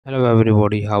Hello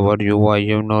everybody, how are you? I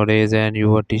am Noresh and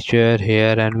your teacher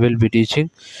here and will be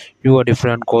teaching you a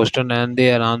different question and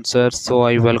their answers. So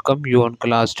I welcome you on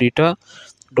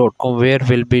classtheta.com where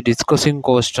we'll be discussing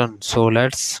questions. So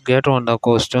let's get on the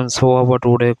question. So our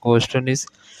today question is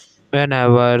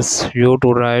whenever you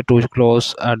to try to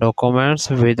close a document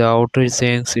without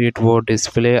saying it would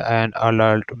display an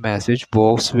alert message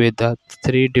box with the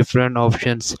three different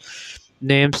options.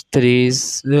 Names three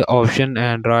option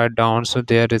and write down so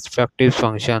their respective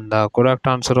function. The correct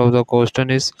answer of the question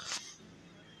is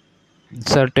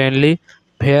certainly.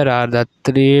 Here are the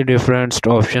three different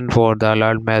options for the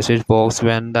alert message box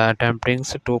when the attempting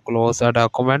to close a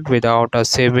document without a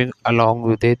saving along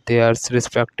with it their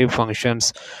respective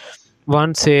functions.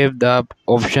 One, save the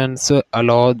options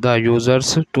allow the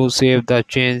users to save the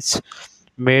change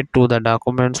made to the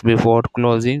documents before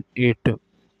closing it.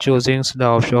 Choosing the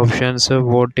options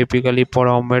would typically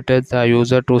permit the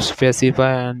user to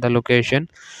specify and the location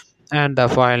and the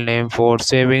file name for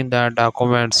saving the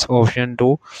documents. Option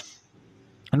 2,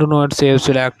 do not save.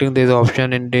 Selecting this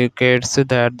option indicates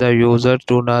that the user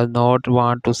does not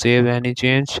want to save any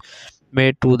change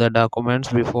made to the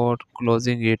documents before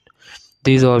closing it.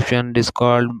 This option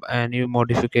discard any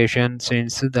modification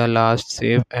since the last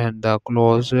save and the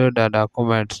close the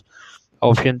documents.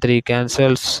 Option 3,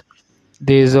 cancels.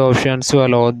 These options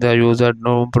allow the user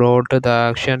to prompt the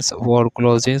actions for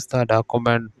closing the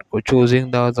document. Choosing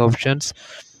those options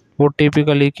would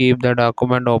typically keep the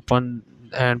document open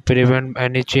and prevent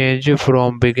any change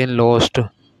from being lost.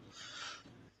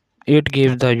 It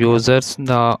gives the users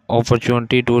the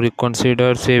opportunity to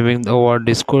reconsider saving or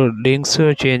discarding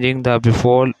changing the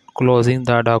before closing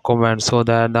the document. So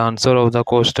that the answer of the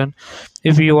question.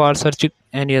 If you are searching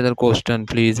any other question,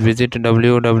 please visit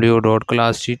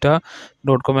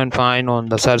www.classcheetah.com and find on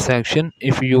the search section.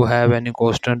 If you have any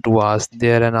question to ask,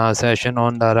 there is a session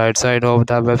on the right side of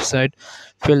the website.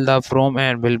 Fill the form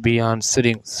and will be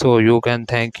answering. So you can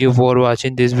thank you for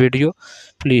watching this video.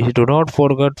 Please do not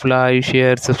forget to like,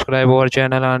 share, subscribe our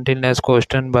channel. Until next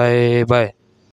question. Bye bye.